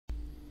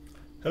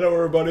Hello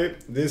everybody,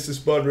 this is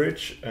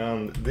Budrich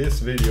and this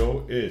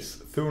video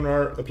is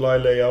Thunar apply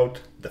layout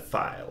the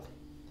file.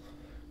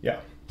 Yeah,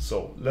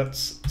 so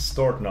let's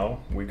start now.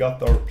 We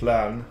got our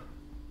plan.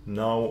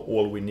 Now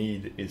all we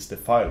need is the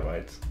file,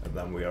 right? And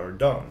then we are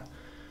done.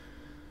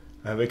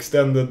 I have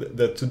extended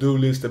the to-do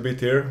list a bit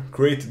here.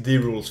 Create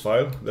dir-rules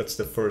file, that's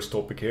the first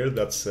topic here,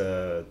 that's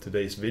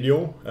today's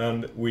video.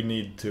 And we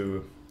need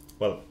to,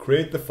 well,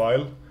 create the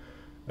file,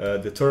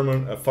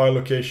 determine a file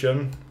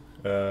location.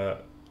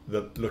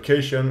 The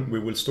location, we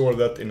will store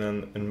that in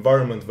an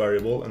environment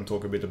variable and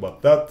talk a bit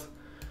about that.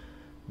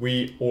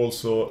 We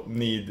also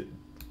need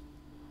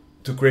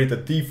to create a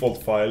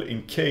default file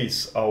in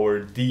case our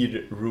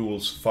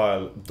dir-rules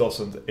file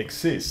doesn't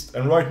exist.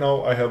 And right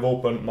now I have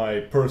opened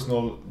my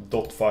personal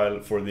dot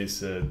file for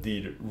this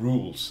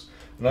dir-rules.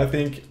 And I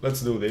think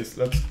let's do this.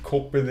 Let's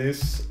copy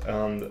this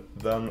and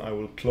then I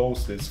will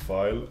close this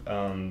file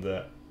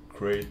and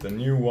create a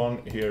new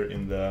one here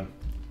in the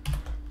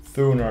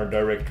Thunar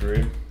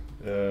directory.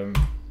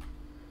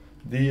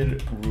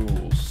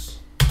 Dir-rules.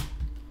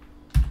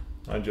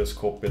 I just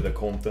copy the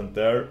content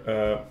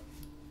there.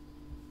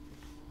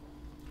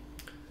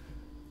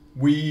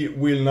 We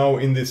will now,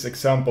 in this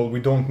example, we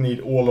don't need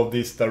all of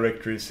these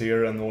directories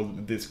here and all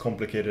this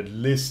complicated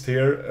list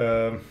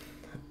here.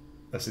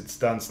 As it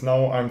stands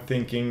now, I'm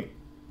thinking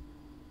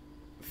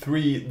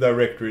 3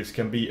 directories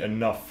can be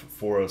enough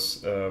for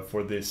us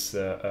for this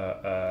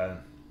to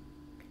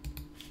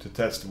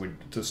test with,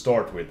 to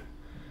start with.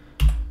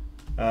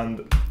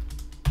 And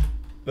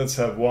let's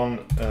have one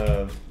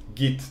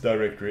git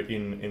directory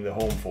in the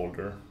home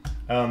folder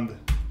and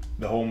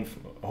the home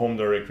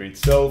directory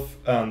itself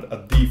and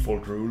a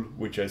default rule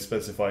which I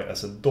specify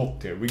as a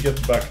dot here. We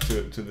get back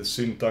to the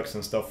syntax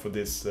and stuff for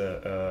this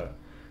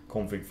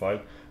config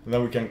file, and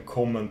then we can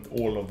comment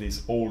all of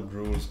these old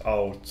rules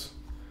out.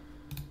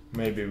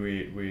 Maybe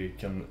we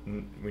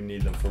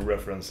need them for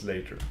reference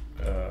later.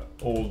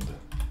 Old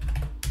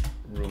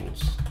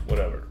rules,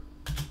 whatever.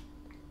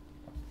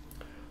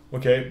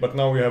 Okay, but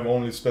now we have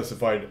only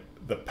specified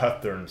the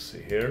patterns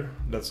here.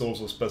 Let's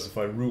also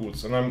specify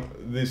rules. And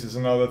this is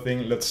another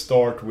thing. Let's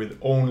start with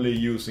only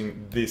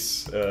using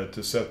this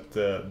to set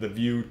the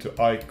view to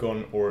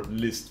icon or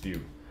list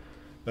view.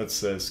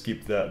 Let's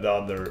skip the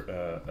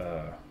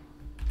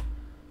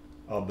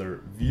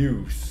other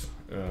views.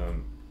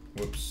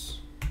 Whoops.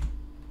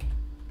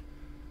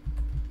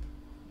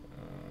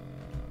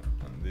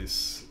 And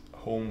this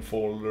home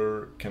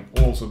folder can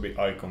also be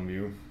icon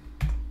view.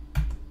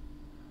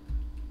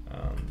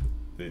 And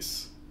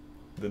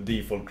the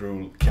default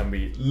rule can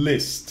be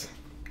list.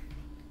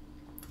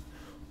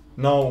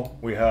 Now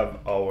we have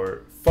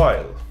our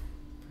file.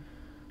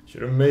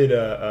 Should have made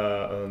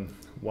a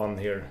one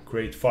here,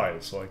 create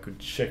file, so I could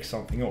check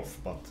something off,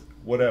 but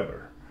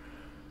whatever.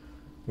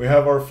 We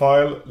have our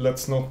file.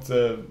 Let's not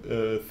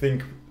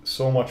think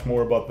so much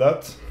more about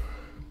that.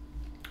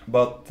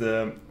 But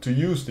to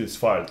use this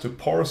file, to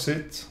parse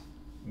it,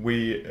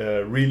 we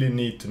really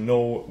need to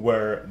know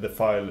where the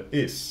file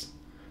is.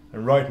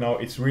 And right now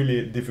it's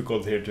really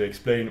difficult here to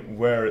explain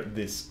where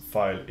this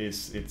file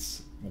is.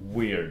 It's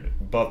weird,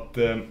 but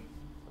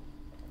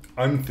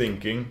I'm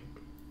thinking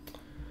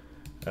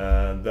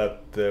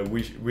that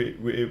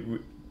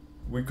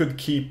we could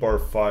keep our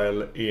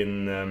file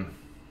in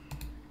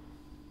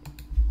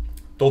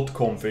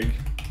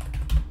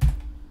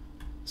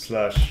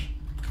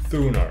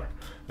 .config/Thunar,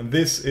 and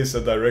this is a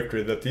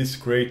directory that is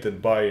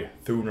created by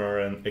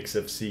Thunar and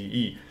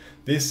XFCE.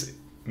 This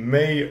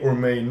may or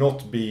may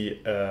not be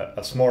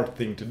a smart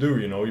thing to do,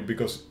 you know,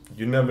 because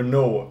you never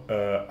know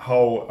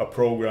how a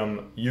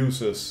program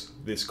uses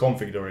these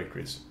config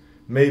directories.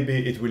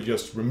 Maybe it will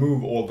just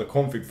remove all the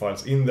config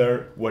files in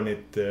there when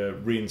it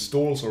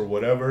reinstalls or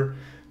whatever.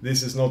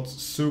 This is not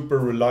super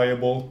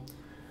reliable,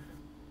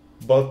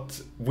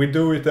 but we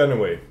do it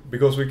anyway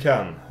because we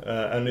can,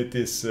 and it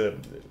is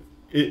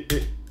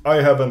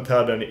I haven't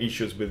had any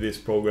issues with this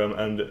program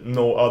and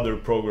no other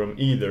program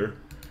either.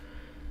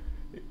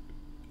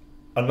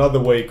 Another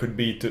way could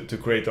be to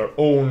create our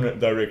own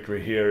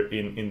directory here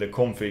in the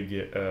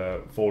config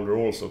folder,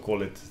 also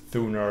call it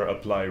Thunar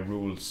apply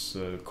rules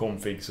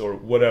configs or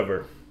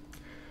whatever.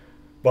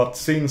 But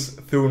since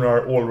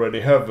Thunar already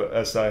have,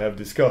 as I have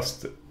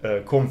discussed,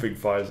 config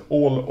files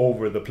all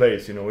over the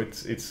place, you know,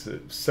 it's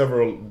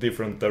several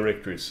different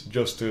directories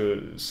just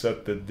to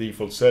set the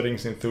default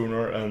settings in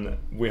Thunar, and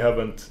we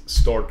haven't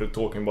started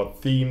talking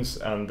about themes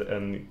and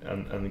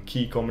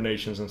key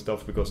combinations and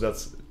stuff because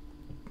that's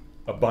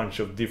a bunch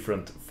of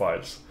different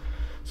files.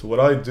 So what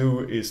I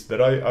do is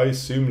that I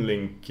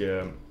symlink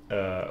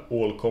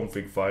all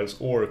config files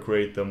or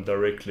create them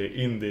directly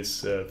in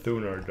this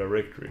Thunar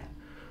directory.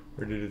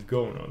 Where did it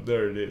go now?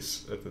 There it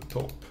is at the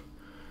top.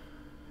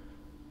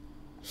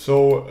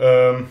 So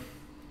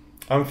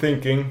I'm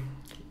thinking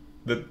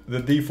that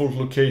the default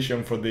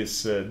location for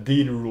this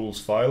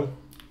dir-rules file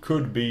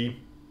could be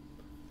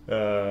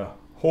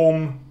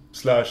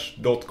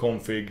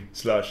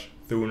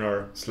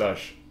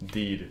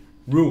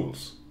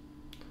home/.config/Thunar/dir-rules.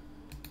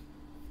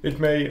 It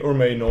may or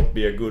may not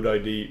be a good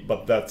idea,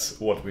 but that's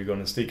what we're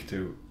gonna stick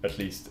to, at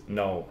least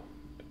now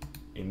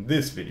in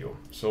this video.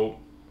 So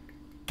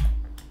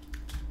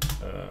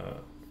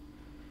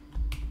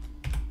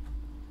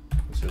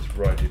let's just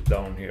write it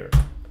down here.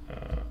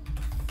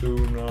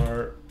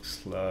 Thunar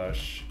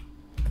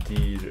 /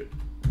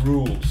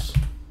 dir-rules.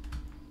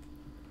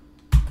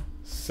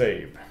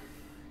 Save.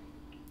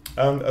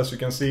 And as you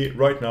can see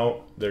right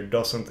now, there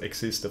doesn't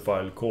exist a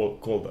file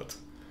called that.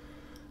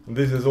 And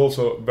this is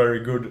also very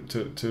good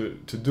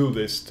to do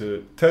this,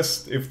 to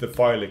test if the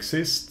file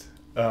exists,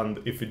 and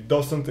if it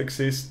doesn't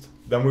exist,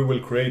 then we will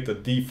create a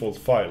default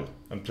file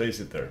and place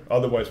it there.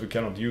 Otherwise we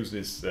cannot use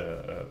this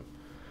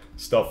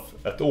stuff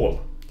at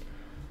all.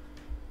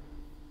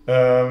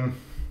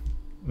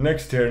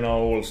 Next here now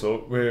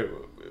also,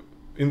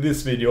 in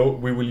this video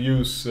we will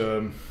use,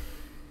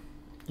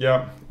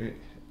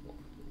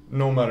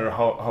 no matter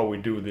how we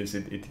do this,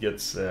 it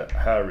gets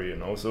hairy, you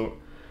know. So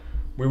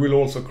we will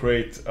also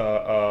create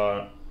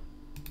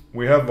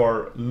we have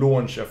our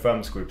launch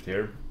FM script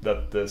here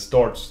that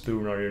starts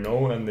Thunar, you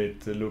know, and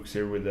it looks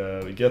here with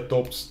the get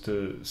ops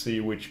to see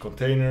which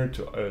container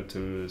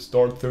to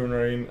start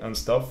Thunar in and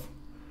stuff.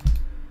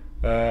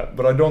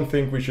 But I don't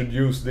think we should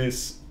use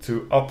this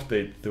to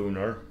update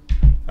Thunar.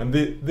 And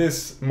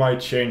this might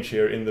change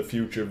here in the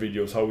future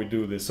videos how we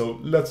do this, so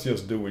let's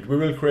just do it. We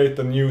will create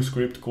a new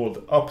script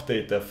called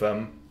update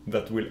FM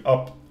that will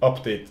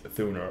update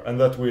Thunar, and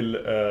that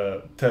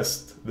will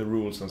test the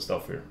rules and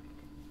stuff here.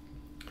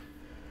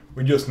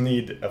 We just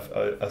need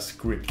a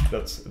script,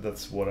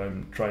 that's what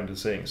I'm trying to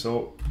say.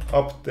 So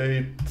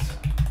update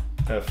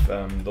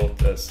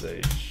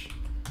fm.sh,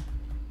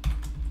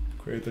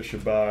 create a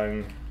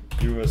shebang,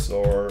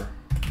 usr,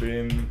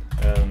 bin,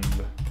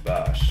 and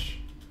bash.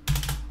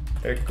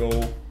 Echo,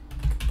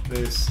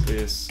 this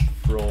is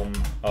from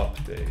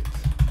update.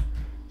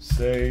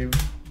 Save,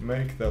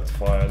 make that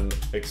file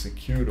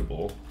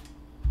executable.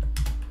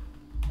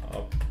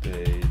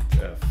 Update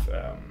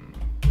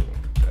fm.sh.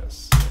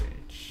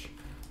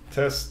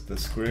 Test the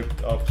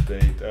script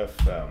update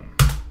fm.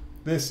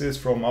 This is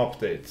from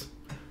update.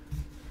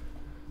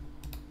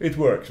 It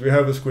works. We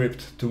have a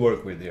script to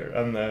work with here,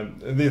 and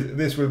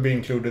this will be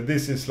included.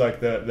 This is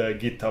like the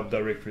GitHub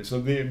directory. So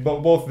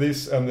both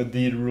this and the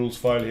dir-rules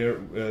file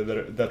here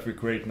that we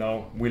create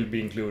now will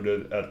be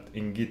included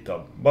in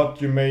GitHub.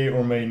 But you may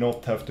or may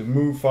not have to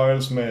move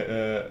files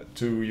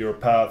to your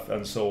path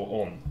and so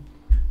on.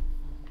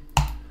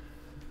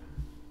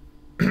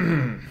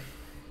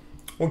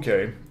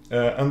 Okay,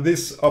 and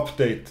this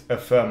update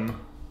FM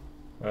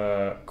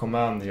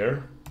command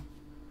here,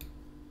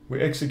 we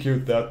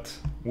execute that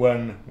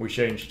when we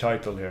change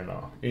title here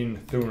now in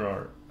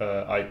Thunar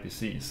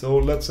IPC. So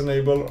let's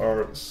enable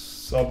our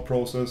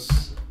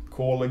sub-process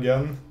call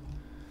again.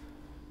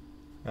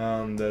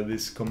 And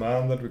this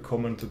command that we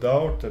commented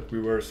out, that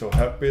we were so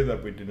happy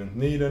that we didn't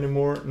need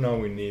anymore, now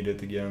we need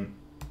it again.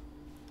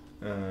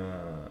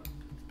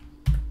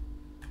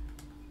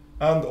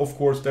 And of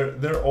course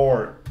there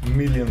are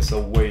millions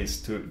of ways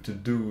to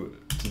do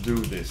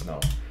this now.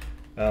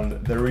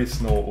 And there is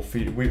no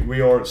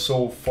we are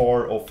so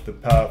far off the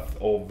path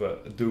of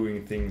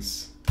doing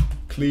things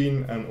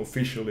clean and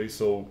officially,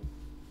 so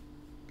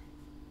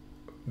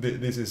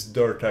this is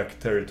dirt hack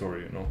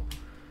territory, you know.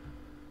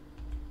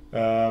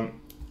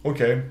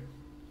 Okay.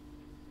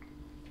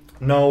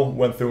 Now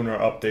when Thunar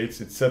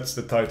updates, it sets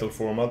the title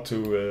format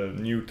to a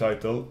new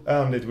title,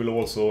 and it will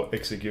also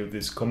execute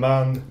this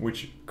command,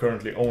 which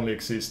currently only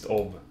exists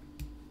of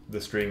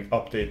the string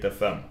update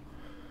FM.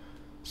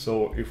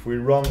 So if we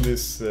run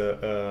this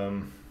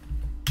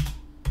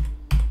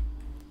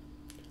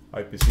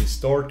IPC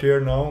start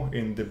here now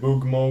in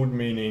debug mode,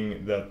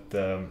 meaning that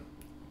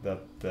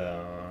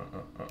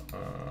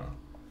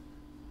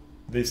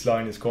this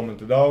line is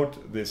commented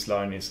out, this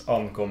line is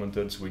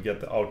uncommented, so we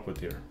get the output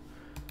here.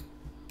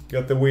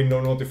 Get the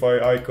window notify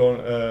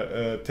icon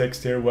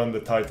text here when the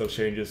title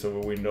changes of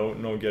a window.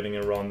 No getting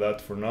around that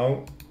for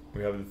now.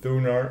 We have the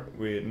Thunar,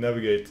 we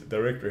navigate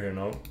directory here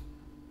now.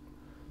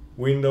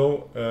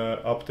 Window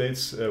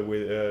updates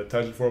with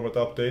title format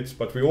updates,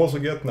 but we also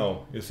get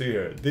now, you see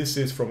here, this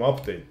is from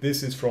update,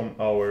 this is from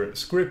our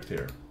script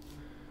here.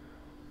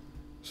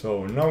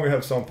 So now we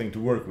have something to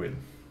work with.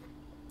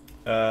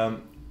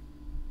 Our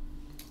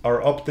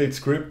update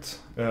script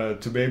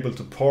to be able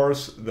to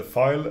parse the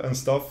file and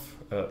stuff,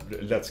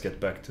 let's get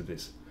back to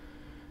this.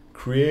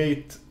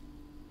 Create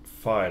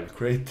file,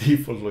 create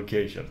default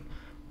location.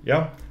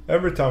 Yeah,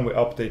 every time we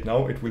update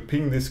now, it will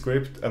ping this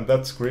script, and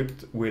that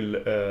script will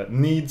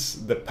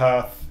needs the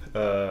path,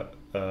 the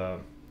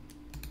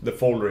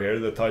folder here,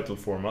 the title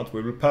format.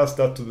 We will pass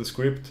that to the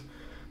script.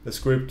 The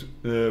script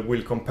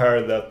will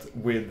compare that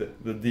with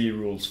the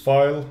dir-rules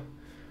file.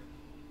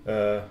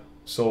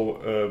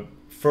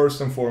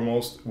 First and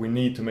foremost, we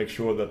need to make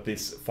sure that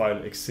this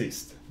file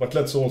exists. But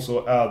let's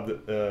also add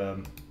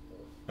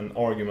an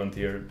argument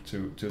here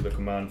to the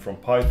command from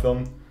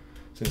Python,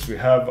 since we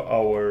have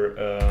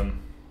our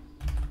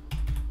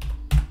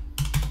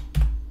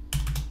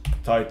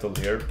title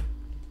here.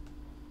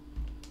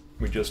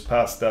 We just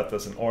pass that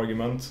as an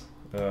argument,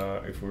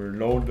 if we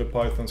reload the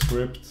Python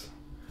script,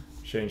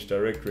 change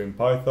directory in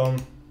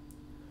Python,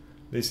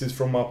 this is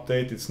from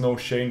update, it's no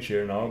change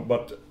here now,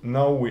 but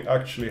now we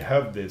actually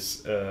have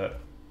this $1,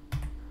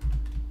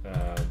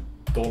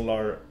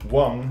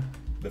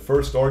 the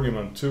first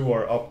argument to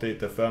our update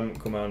FM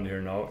command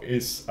here now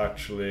is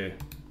actually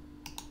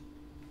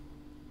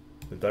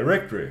the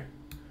directory.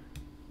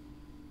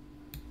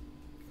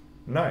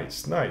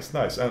 Nice, nice,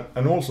 nice.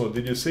 And also,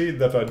 did you see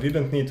that I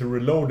didn't need to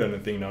reload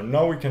anything now?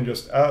 Now we can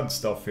just add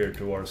stuff here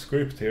to our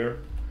script here.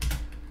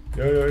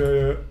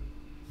 Yeah.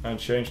 And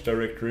change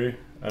directory,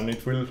 and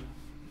it will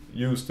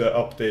use the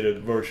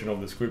updated version of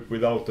the script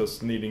without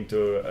us needing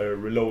to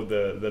reload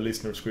the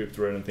listener script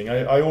or anything.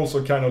 I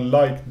also kind of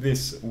like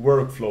this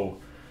workflow,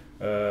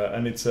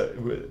 and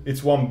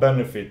it's one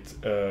benefit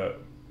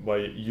by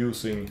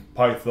using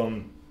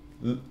Python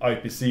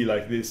IPC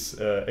like this,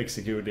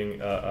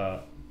 executing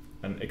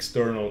an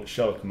external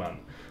shell command.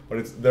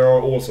 But there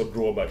are also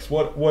drawbacks.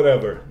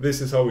 Whatever.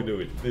 This is how we do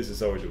it. This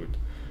is how we do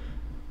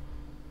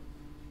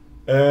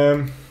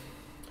it.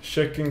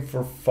 Checking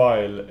for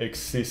file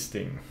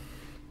existing.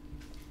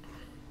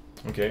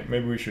 Okay,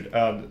 maybe we should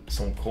add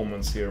some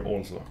comments here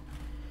also.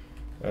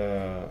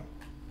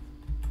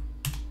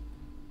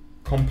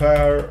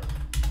 Compare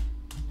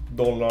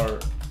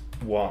 $1,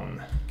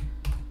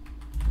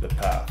 the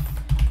path.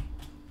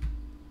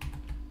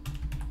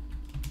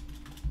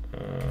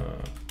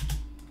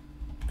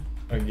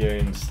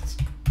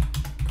 Against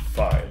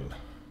file.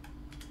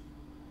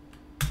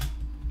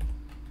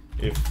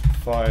 If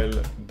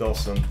file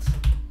doesn't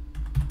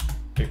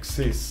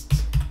exist,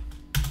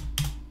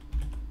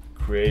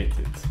 create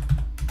it.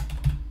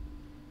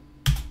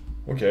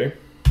 Okay.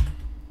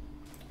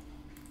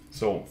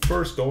 So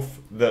first off,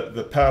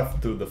 the path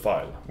to the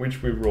file,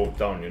 which we wrote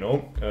down, you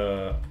know,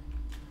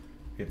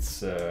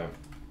 it's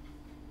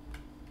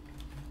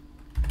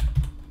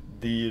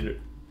dir.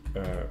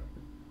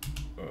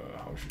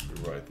 How should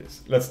we write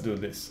this? Let's do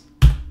this.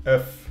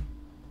 F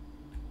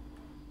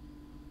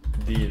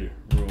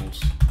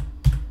dir-rules.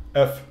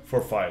 F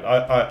for file.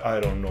 I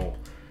don't know.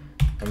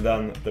 And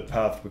then the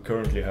path we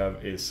currently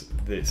have is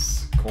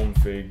this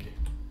config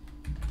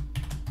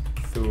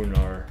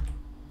Thunar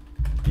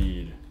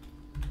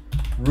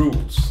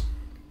dir-rules.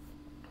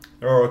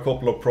 There are a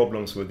couple of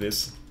problems with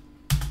this.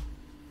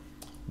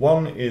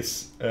 One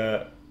is,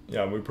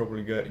 yeah, we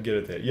probably get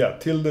it here. Yeah,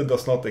 tilde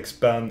does not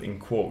expand in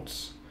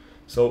quotes.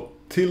 So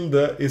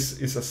tilde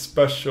is a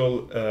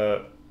special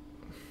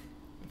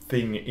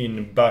thing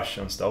in Bash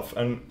and stuff,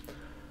 and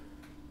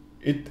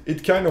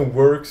it kind of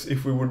works.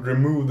 If we would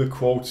remove the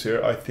quotes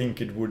here, I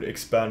think it would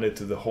expand it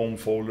to the home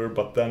folder,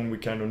 but then we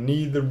kind of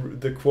need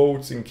the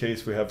quotes in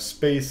case we have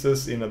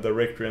spaces in a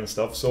directory and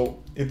stuff. So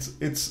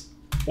it's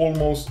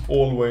almost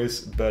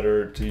always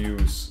better to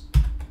use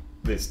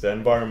this, the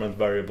environment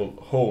variable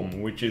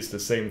home, which is the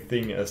same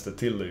thing as the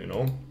tilde, you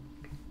know,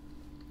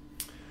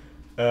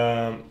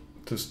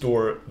 to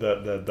store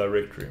the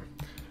directory.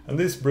 And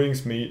this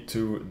brings me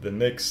to the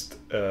next,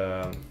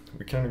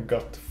 we kind of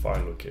got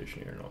file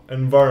location here now,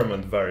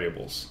 environment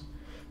variables.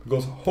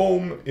 Because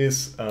home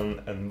is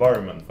an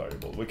environment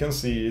variable. We can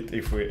see it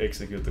if we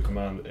execute the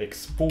command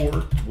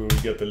export. We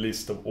will get a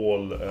list of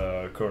all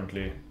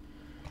currently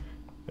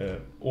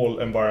all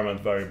environment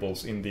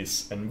variables in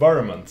this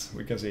environment.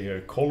 We can see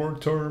here color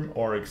term,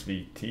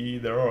 RxVT,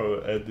 there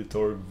are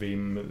editor,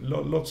 Vim,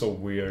 lots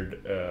of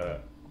weird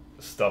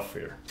stuff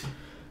here.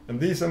 And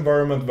these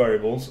environment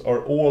variables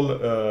are all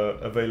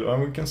available,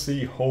 and we can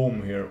see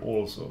home here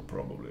also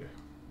probably.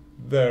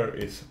 There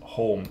is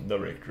home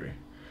directory.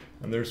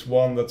 And there's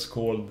one that's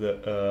called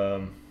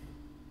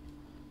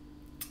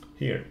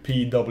here,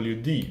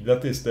 PWD,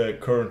 that is the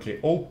currently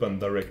open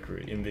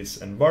directory in this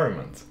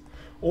environment.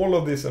 All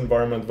of these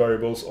environment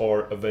variables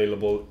are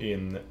available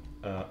in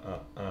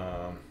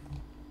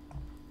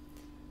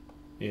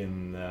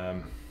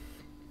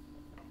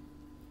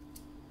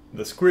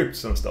the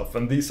scripts and stuff,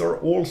 and these are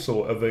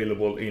also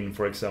available in,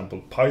 for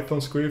example, Python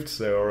scripts.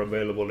 They are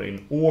available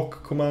in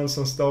awk commands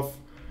and stuff.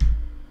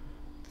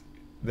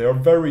 They are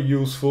very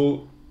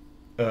useful,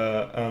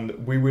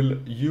 and we will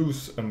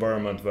use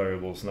environment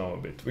variables now a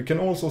bit. We can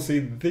also see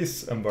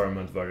this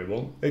environment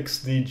variable,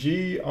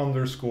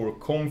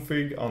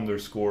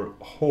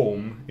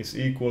 xdg_config_home is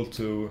equal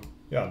to,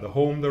 yeah, the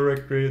home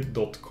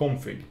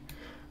directory.config.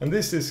 And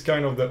this is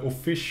kind of the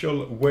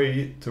official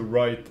way to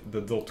write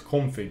the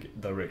 .config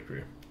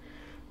directory.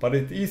 But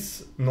it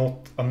is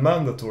not a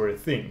mandatory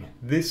thing.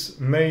 This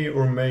may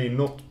or may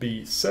not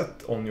be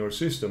set on your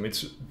system.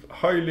 It's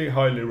highly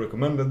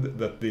recommended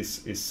that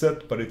this is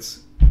set, but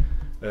it's,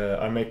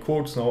 I make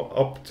quotes now,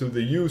 up to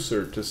the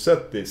user to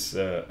set this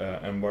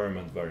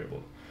environment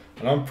variable.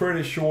 And I'm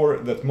pretty sure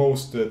that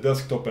most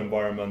desktop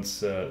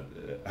environments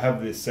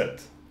have this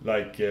set.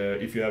 Like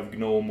if you have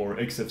GNOME or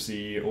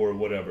XFCE or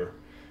whatever,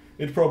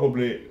 it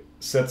probably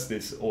sets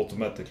this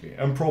automatically.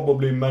 And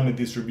probably many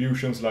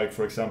distributions, like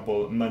for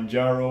example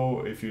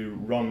Manjaro, if you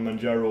run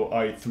Manjaro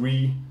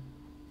i3,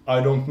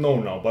 I don't know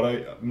now,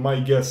 but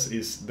my guess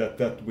is that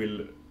that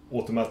will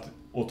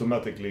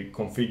automatically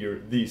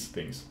configure these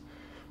things.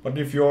 But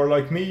if you are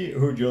like me,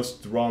 who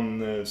just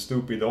run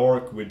stupid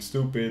arc with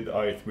stupid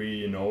i3,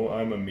 you know,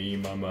 I'm a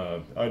meme,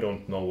 I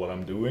don't know what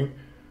I'm doing,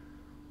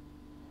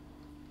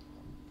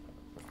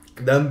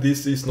 then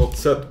this is not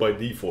set by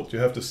default. You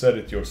have to set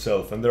it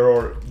yourself, and there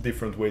are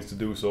different ways to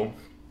do so.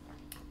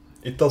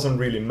 It doesn't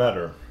really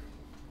matter,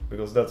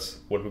 because that's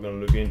what we're going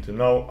to look into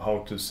now, how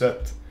to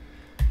set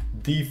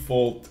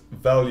default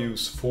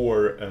values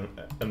for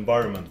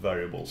environment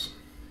variables.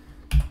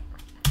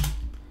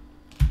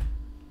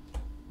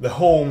 The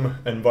home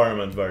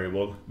environment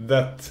variable,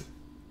 that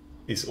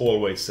is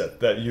always set.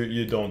 That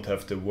you don't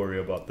have to worry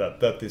about that.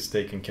 That is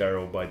taken care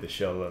of by the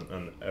shell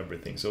and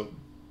everything. So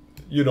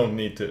you don't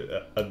need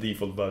a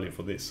default value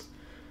for this.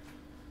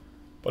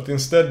 But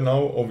instead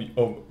now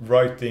of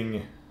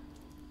writing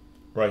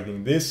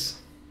this,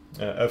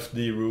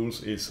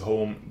 fd-rules is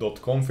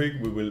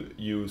home.config, we will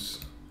use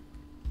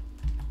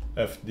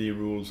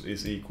fd-rules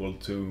is equal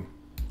to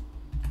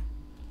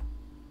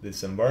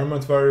this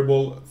environment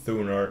variable,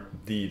 Thunar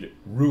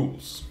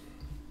dir-rules.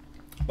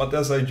 But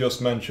as I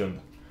just mentioned,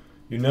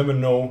 you never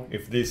know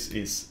if this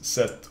is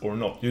set or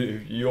not.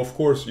 You of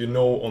course, you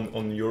know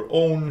on your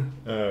own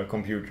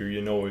computer,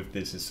 you know if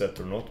this is set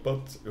or not,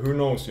 but who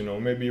knows, you know,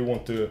 maybe you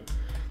want to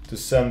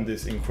send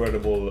this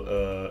incredible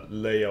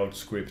layout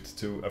script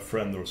to a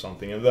friend or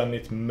something, and then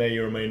it may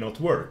or may not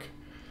work.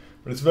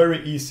 But it's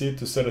very easy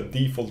to set a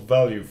default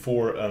value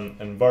for an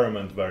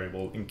environment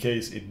variable in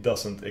case it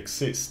doesn't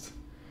exist.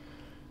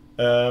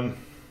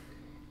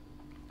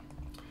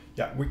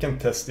 Yeah, we can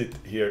test it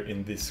here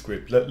in this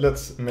script.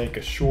 Let's make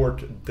a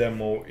short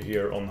demo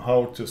here on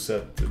how to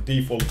set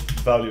default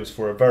values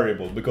for a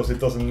variable, because it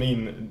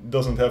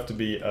doesn't have to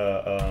be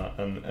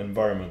an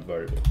environment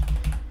variable.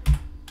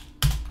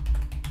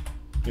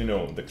 You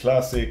know, the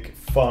classic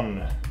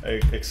fun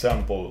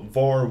example,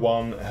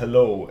 var1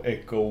 hello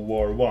echo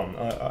var1.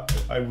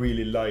 I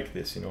really like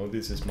this, you know,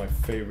 this is my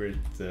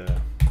favorite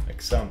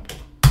example.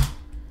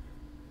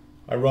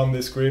 I run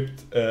this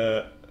script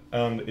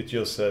and it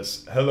just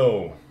says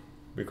hello,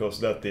 because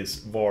that is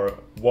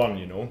var1,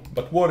 you know.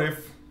 But what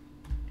if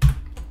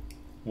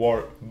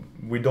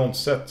we don't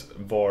set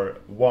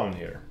var1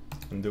 here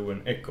and do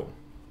an echo?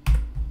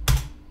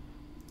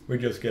 We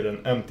just get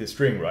an empty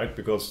string, right?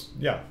 Because,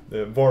 yeah,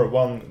 the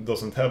var1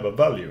 doesn't have a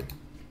value.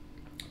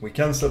 We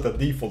can set a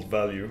default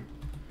value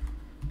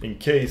in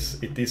case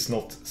it is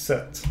not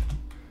set.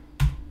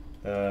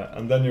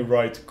 And then you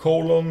write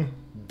colon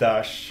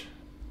dash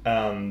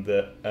and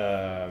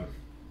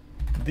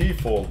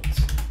default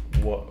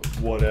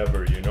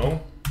whatever, you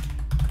know.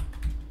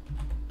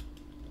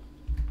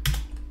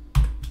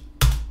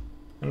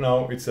 And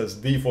now it says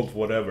default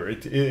whatever.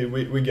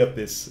 We get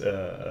this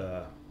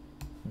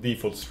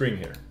default string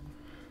here.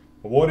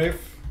 What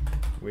if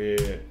we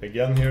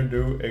again here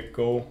do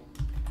echo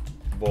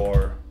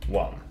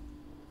var1?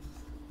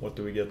 What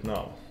do we get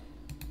now?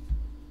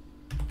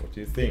 What do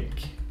you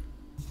think?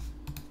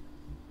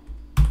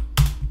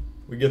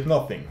 We get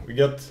nothing. We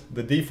get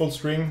the default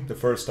string the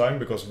first time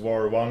because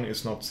var1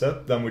 is not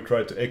set. Then we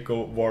try to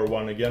echo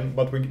var1 again,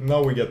 but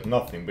now we get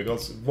nothing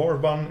because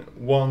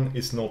var1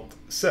 is not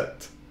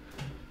set.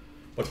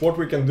 But what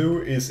we can do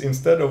is,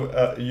 instead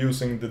of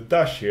using the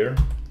dash here,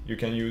 you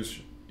can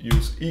use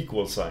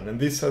equal sign, and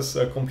this has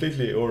a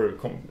completely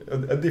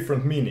a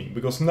different meaning,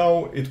 because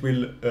now it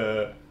will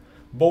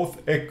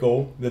both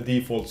echo the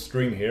default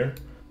string here,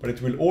 but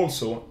it will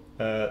also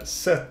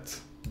set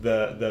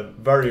the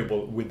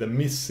variable with the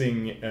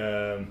missing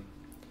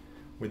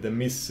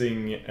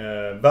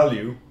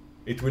value.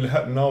 It will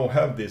now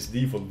have this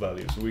default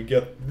value, so we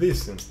get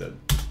this instead.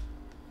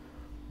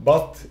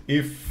 But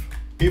if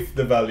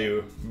the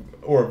value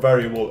or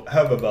variable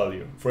have a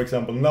value, for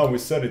example, now we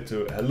set it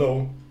to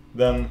hello,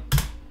 then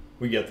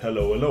we get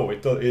hello hello.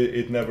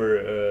 It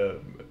never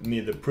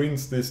neither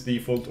prints this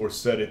default or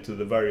set it to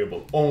the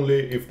variable,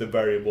 only if the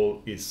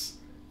variable is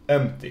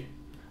empty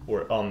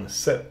or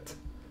unset.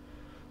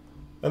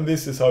 And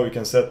this is how we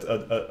can set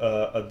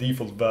a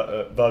default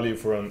value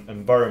for an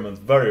environment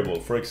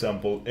variable. For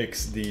example,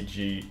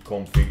 xdg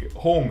config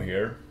home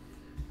here.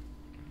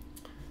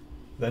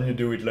 Then you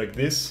do it like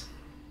this.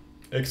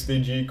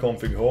 xdg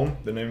config home,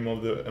 the name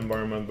of the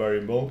environment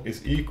variable,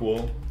 is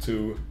equal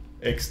to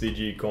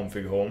xdg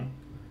config home.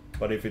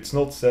 But if it's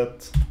not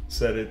set,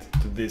 set it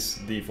to this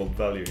default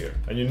value here.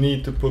 And you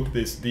need to put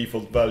this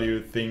default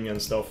value thing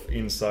and stuff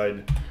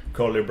inside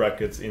curly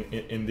brackets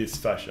in this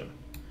fashion.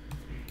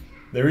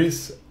 There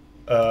is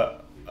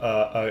a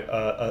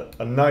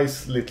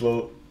nice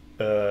little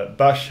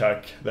bash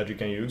hack that you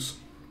can use,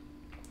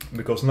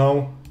 because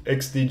now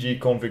xdg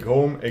config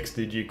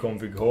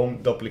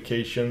home,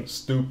 duplication,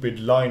 stupid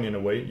line in a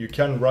way. You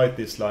can write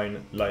this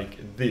line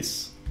like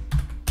this,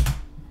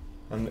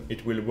 and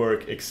it will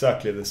work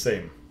exactly the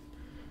same.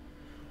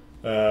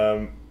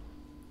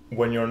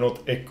 When you're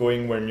not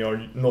echoing, when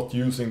you're not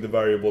using the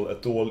variable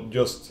at all,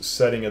 just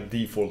setting a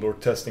default or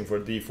testing for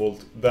a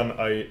default, then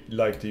I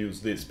like to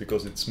use this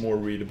because it's more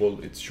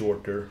readable, it's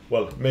shorter.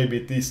 Well, maybe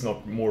it is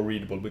not more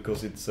readable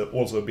because it's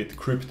also a bit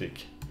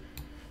cryptic.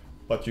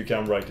 but you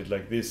can write it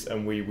like this,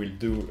 and we will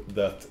do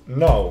that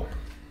now.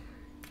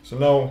 So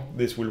now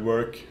this will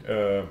work,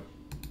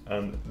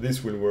 and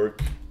this will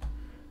work,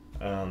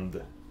 and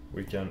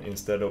we can,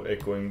 instead of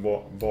echoing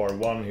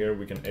var1 here,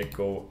 we can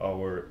echo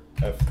our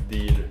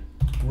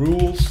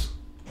dir-rules,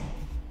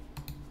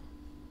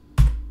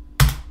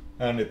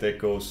 and it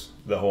echoes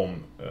the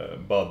home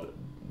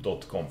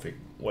bud.config,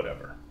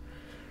 whatever.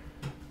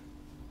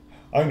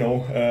 I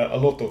know a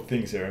lot of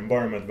things here,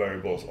 environment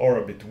variables, are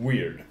a bit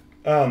weird.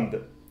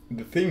 And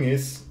the thing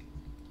is,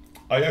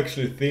 I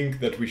actually think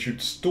that we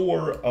should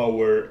store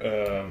our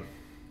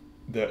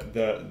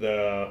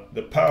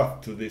the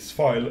path to this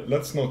file.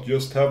 Let's not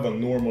just have a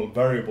normal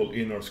variable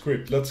in our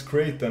script. Let's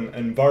create an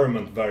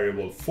environment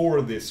variable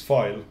for this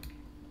file,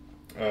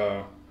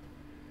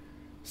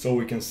 so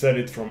we can set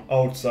it from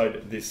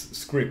outside this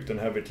script and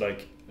have it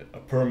like a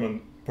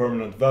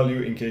permanent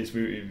value in case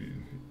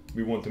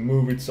we want to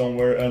move it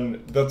somewhere.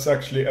 And that's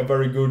actually a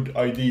very good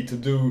idea to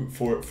do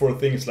for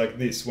things like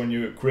this. When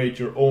you create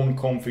your own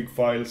config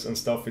files and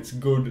stuff, it's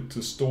good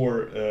to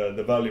store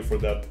the value for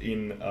that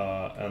in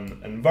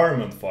an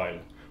environment file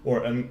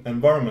or an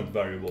environment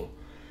variable,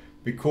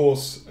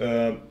 because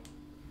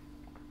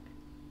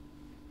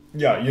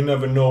yeah, you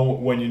never know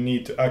when you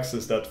need to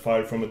access that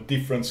file from a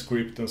different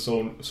script and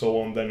so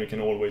on. Then you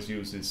can always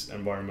use these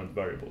environment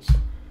variables.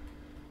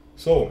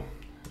 So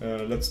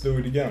let's do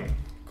it again.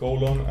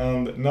 Colon,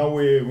 and now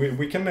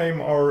we can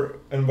name our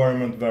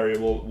environment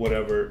variable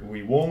whatever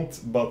we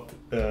want, but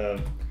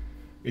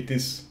it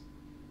is,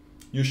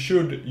 you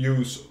should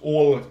use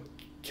all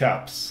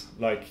caps,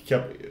 like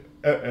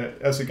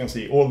as you can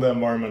see, all the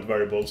environment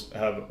variables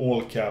have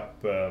all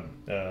cap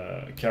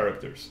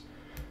characters.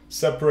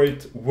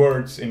 Separate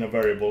words in a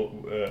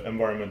variable,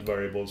 environment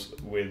variables,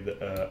 with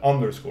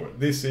underscore.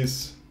 This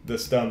is the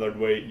standard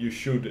way you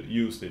should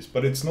use this,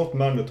 but it's not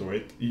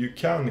mandatory. You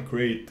can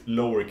create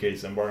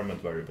lowercase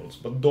environment variables,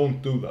 but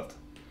don't do that.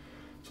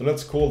 So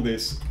let's call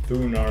this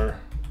Thunar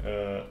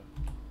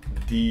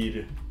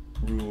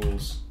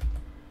dir-rules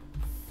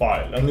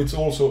file. And it's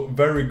also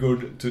very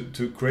good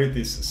to create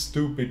these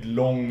stupid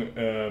long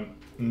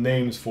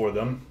names for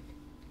them,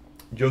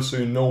 just so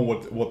you know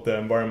what the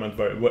environment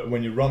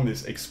when you run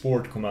this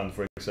export command,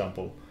 for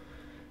example.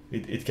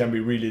 It can be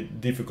really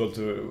difficult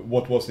to,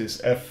 what was this,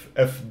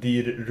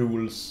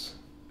 dir-rules,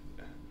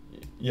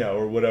 yeah,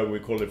 or whatever we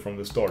call it from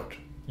the start.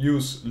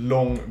 Use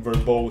long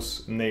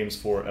verbose names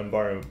for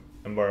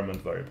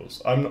environment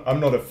variables. I'm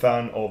not a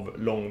fan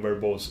of long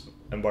verbose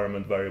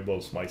environment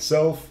variables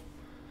myself,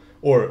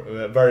 or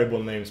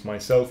variable names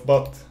myself,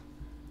 but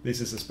this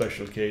is a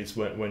special case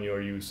when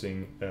you're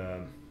using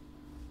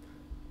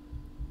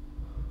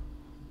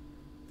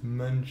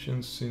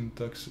mention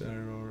syntax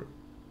error.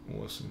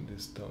 Wasn't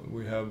this done?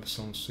 We have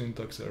some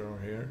syntax error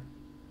here.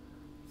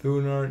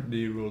 Thunar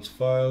dir-rules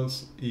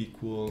files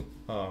equal,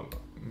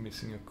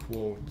 missing a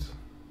quote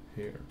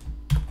here.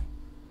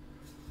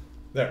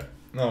 There,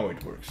 now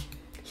it works.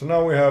 So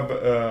now we have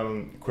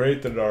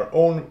created our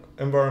own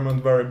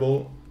environment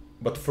variable,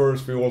 but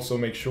first we also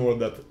make sure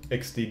that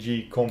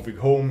xdg config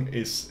home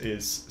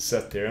is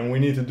set here, and we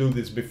need to do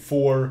this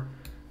before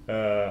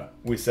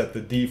we set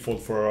the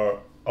default for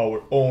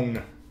our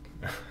own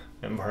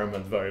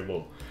environment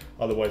variable.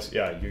 Otherwise,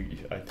 yeah,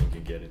 I think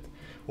you get it.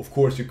 Of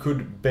course, you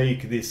could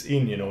bake this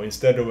in, you know,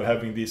 instead of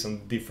having this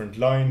on different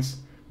lines,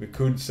 we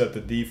could set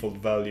the default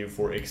value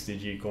for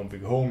xdg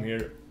config home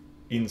here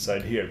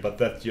inside here, but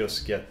that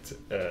just get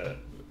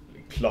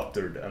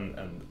cluttered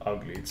and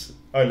ugly.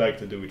 I like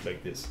to do it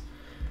like this,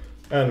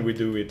 and we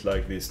do it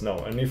like this now.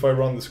 And if I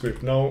run the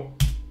script now,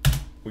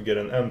 we get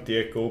an empty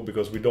echo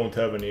because we don't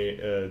have any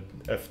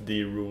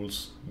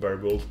dir-rules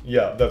variable.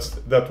 Yeah,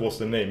 that was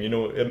the name. You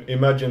know,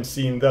 imagine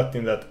seeing that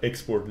in that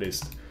export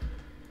list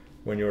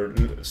when you're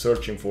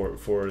searching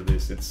for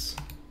this. It's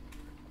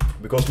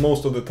because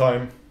most of the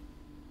time,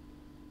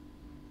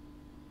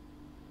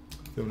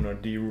 Thunar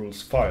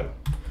dir-rules file,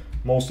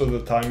 most of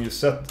the time you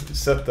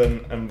set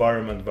an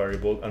environment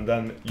variable, and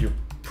then you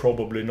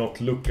probably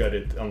not look at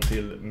it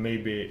until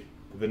maybe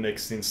the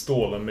next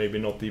install, and maybe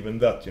not even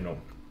that, you know.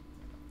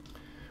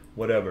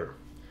 Whatever,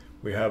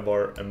 we have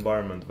our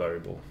environment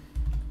variable,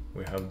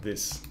 we have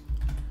this.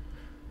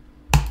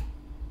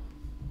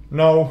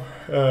 Now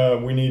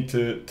we need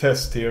to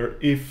test here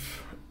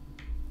if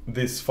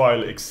this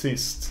file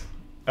exists,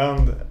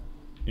 and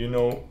you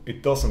know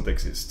it doesn't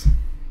exist.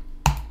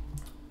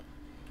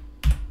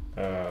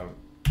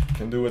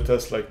 Can do a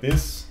test like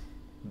this,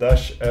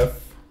 -f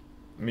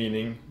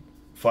meaning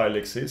file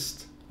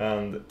exists,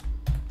 and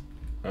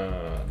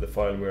the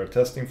file we are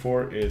testing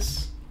for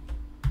is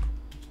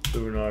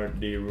Thunar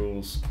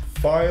dir-rules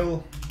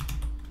file.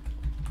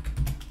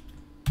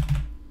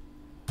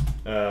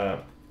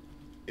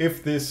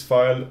 If this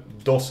file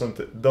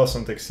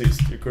doesn't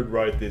exist, you could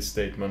write this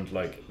statement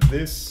like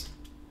this.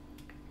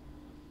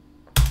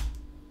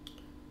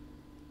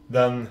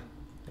 Then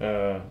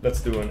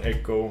let's do an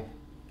echo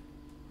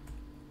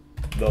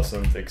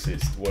doesn't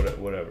exist,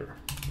 whatever,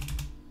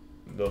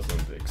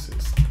 doesn't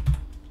exist.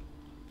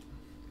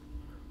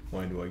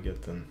 Why do I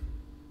get an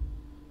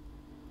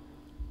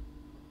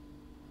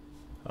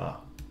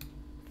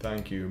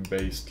Thank you,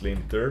 base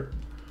linter.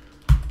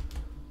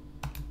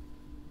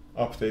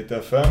 Update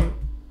FM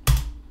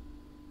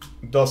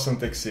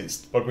doesn't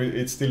exist, but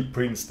it still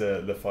prints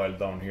the file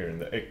down here in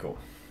the echo.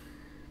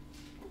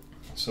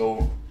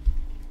 So,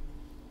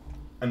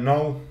 and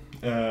now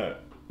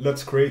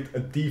let's create a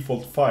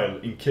default file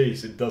in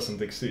case it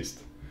doesn't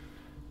exist.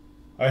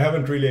 I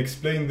haven't really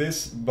explained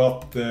this,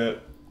 but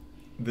the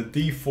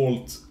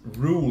default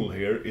rule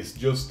here is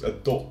just a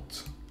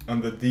dot,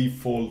 and the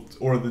default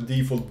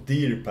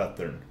dir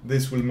pattern.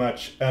 This will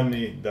match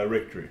any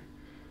directory.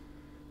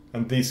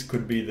 And this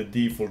could be the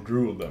default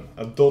rule then,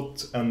 a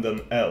dot and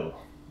an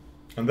L.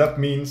 And that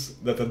means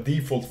that a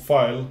default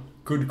file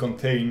could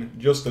contain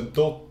just a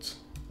dot,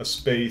 a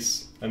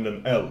space and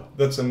an L.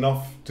 That's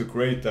enough to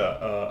create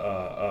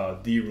a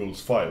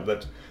dir-rules file,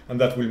 and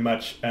that will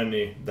match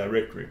any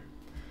directory.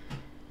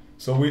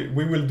 So we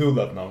will do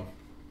that now.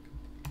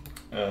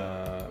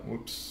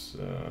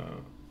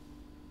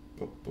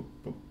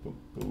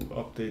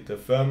 Update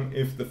FM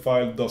if the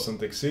file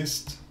doesn't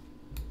exist.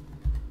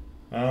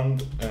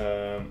 And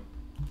god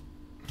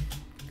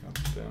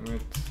damn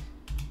it,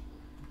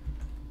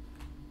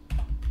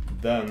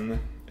 then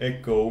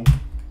echo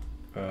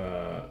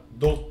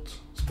dot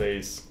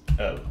space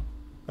L.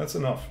 That's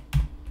enough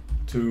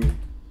to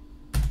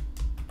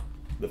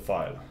the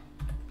file.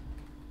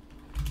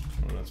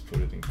 So let's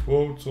put it in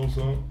quotes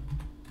also.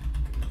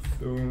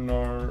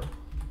 Thunar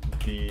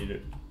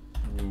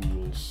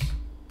dir-rules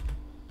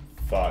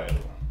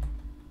file.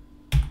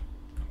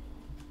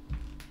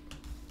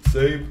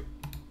 Save.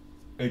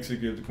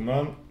 Execute the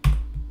command.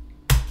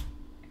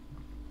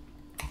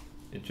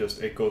 It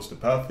just echoes the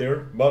path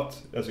here, but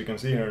as you can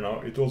see here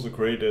now, it also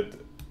created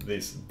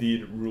this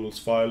dir-rules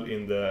file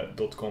in the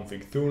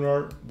 .config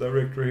thunar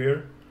directory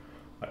here.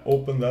 I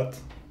open that,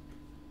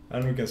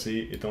 and we can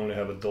see it only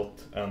have a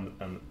dot and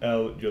an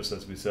L, just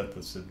as we set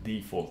as the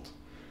default.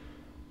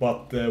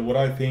 But what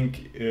I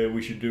think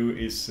we should do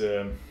is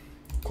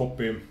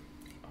copy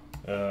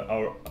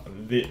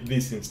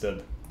this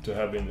instead, to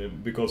have in the,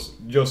 because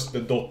just the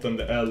dot and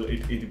the L,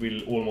 it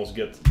will almost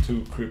get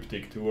too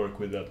cryptic to work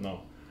with that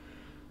now.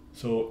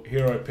 So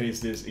here I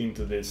paste this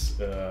into this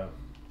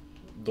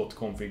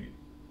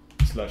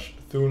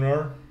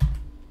 .config/thunar,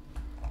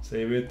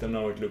 save it, and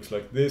now it looks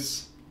like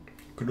this.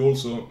 Could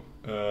also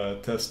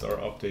test our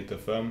update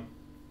FM.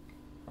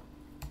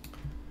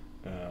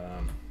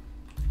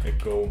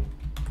 Echo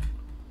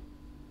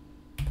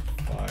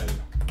file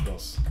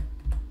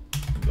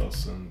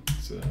doesn't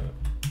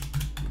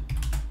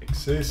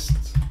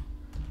exist.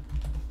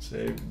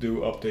 Save,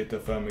 do update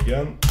FM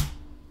again.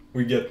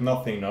 We get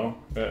nothing now,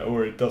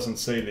 or it doesn't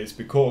say this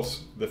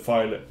because the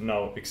file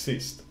now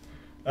exists.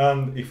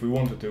 And if we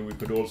wanted to, we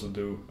could also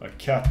do a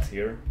cat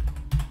here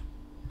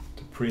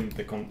to print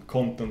the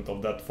content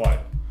of that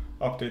file.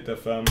 Update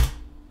FM,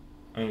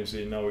 and you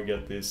see now we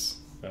get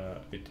this,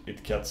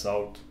 it cats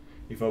out.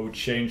 If I would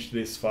change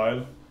this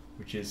file,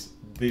 which is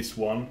this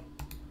one,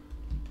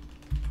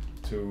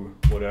 to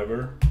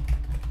whatever,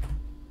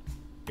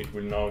 it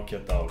will now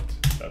cat out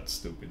that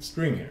stupid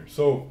string here.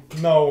 So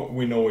now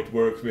we know it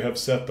works. We have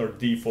set our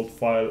default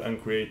file and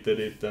created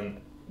it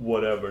and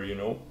whatever, you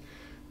know.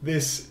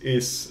 This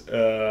is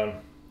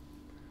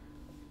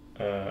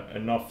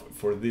enough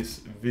for this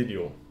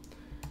video.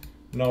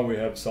 Now we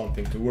have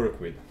something to work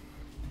with.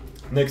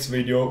 Next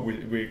video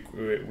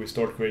we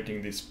start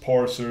creating this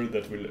parser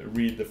that will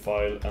read the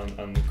file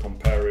and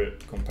compare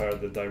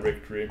the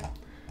directory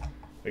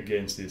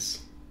against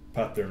this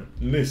pattern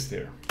list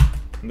here.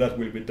 And that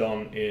will be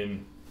done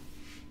in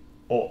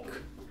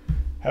awk.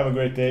 Have a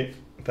great day.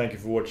 Thank you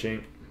for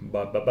watching.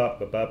 Bye bye bye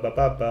bye bye bye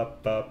bye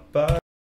bye bye.